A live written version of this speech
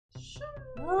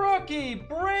Rookie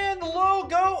brand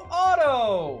logo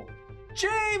auto.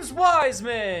 James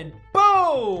Wiseman.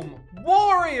 Boom.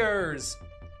 Warriors.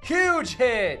 Huge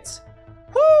hit.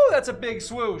 Whoo, that's a big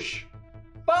swoosh.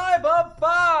 5 of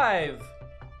 5.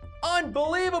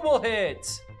 Unbelievable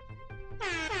hit.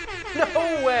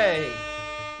 No way.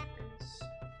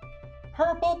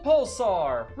 Purple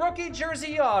Pulsar. Rookie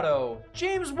jersey auto.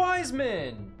 James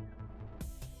Wiseman.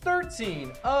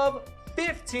 13 of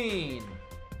 15.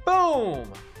 Boom.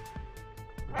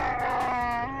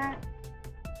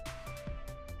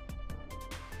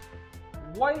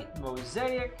 White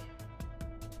Mosaic.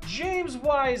 James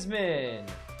Wiseman.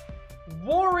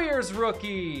 Warriors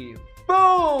rookie.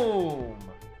 Boom.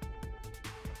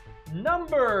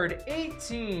 Numbered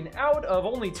 18 out of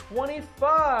only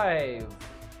 25.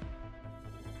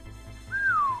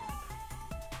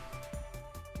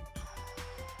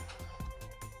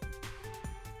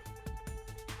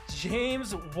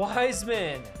 James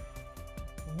Wiseman.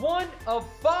 1 of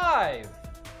 5.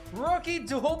 Rookie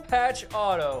dual patch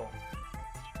auto.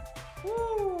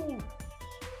 Woo.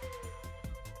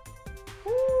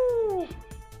 Woo.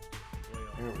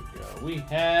 Here we go. We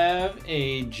have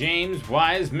a James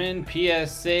Wiseman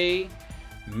PSA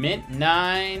Mint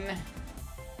 9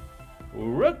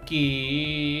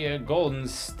 rookie Golden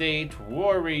State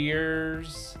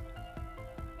Warriors.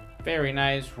 Very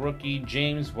nice rookie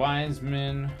James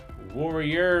Wiseman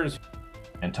Warriors.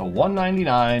 And to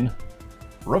 199,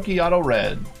 rookie auto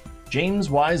red, James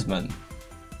Wiseman.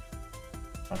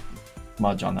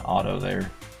 Smudge on the auto there.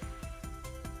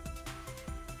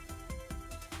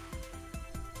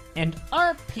 And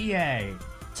RPA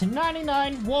to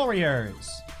 99 Warriors,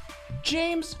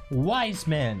 James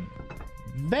Wiseman.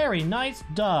 Very nice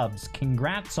dubs.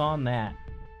 Congrats on that.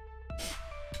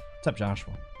 What's up,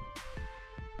 Joshua?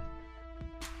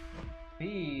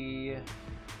 B.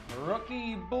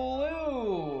 Rookie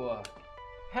blue.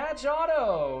 Patch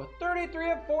auto.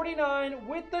 33 of 49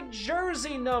 with the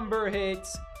jersey number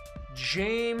hits.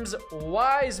 James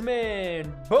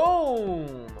Wiseman.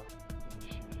 Boom.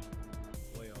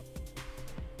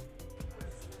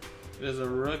 It is a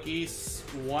rookie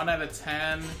 1 out of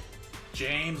 10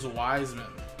 James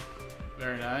Wiseman.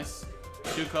 Very nice.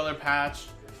 2-color patch.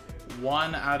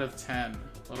 1 out of 10.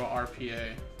 Little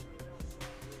RPA.